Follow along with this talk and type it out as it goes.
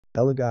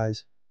Hello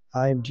guys,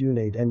 I am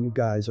Junaid and you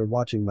guys are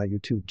watching my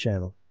YouTube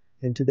channel.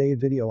 In today's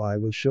video I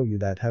will show you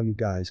that how you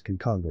guys can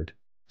convert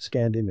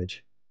scanned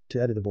image to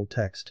editable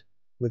text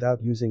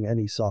without using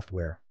any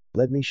software.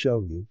 Let me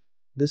show you.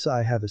 This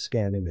I have a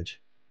scanned image.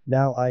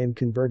 Now I am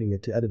converting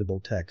it to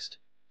editable text.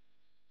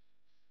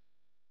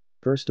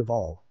 First of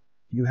all,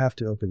 you have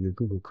to open your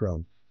Google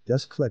Chrome.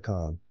 Just click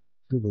on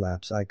Google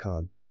Apps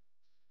icon.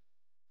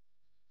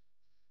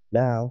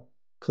 Now,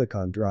 click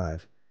on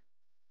Drive.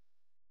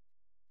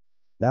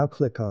 Now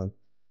click on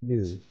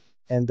New,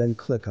 and then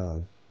click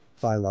on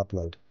File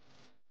Upload.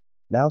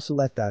 Now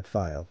select that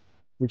file,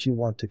 which you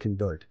want to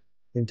convert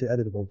into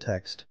editable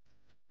text.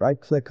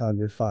 Right-click on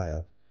your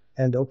file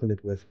and open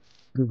it with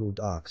Google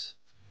Docs.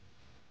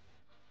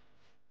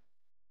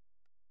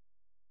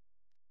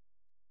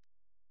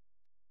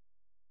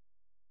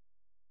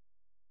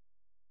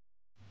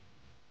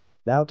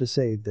 Now to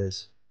save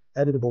this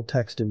editable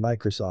text in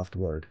Microsoft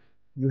Word,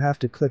 you have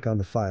to click on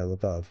the file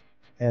above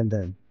and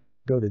then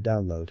go to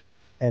Download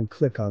and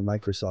click on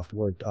Microsoft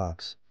Word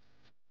Docs.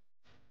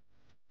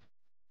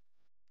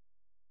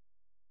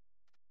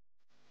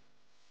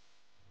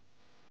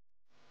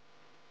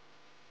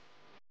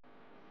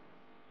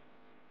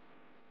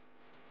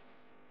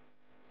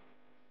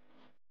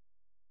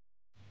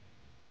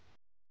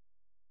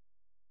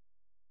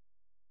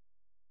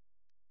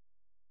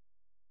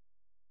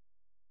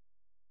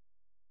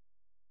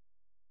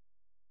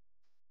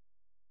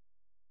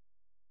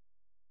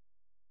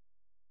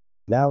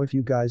 Now if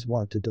you guys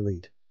want to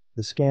delete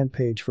the scan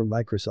page from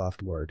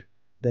Microsoft Word,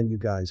 then you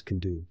guys can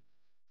do.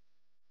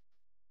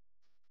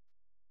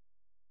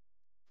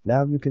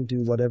 Now you can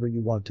do whatever you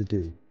want to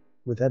do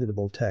with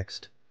editable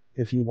text.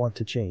 If you want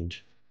to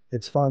change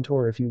its font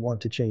or if you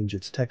want to change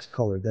its text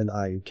color, then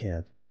you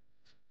can.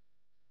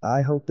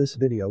 I hope this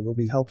video will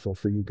be helpful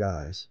for you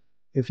guys.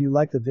 If you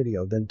like the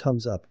video, then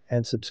thumbs up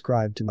and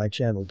subscribe to my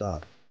channel.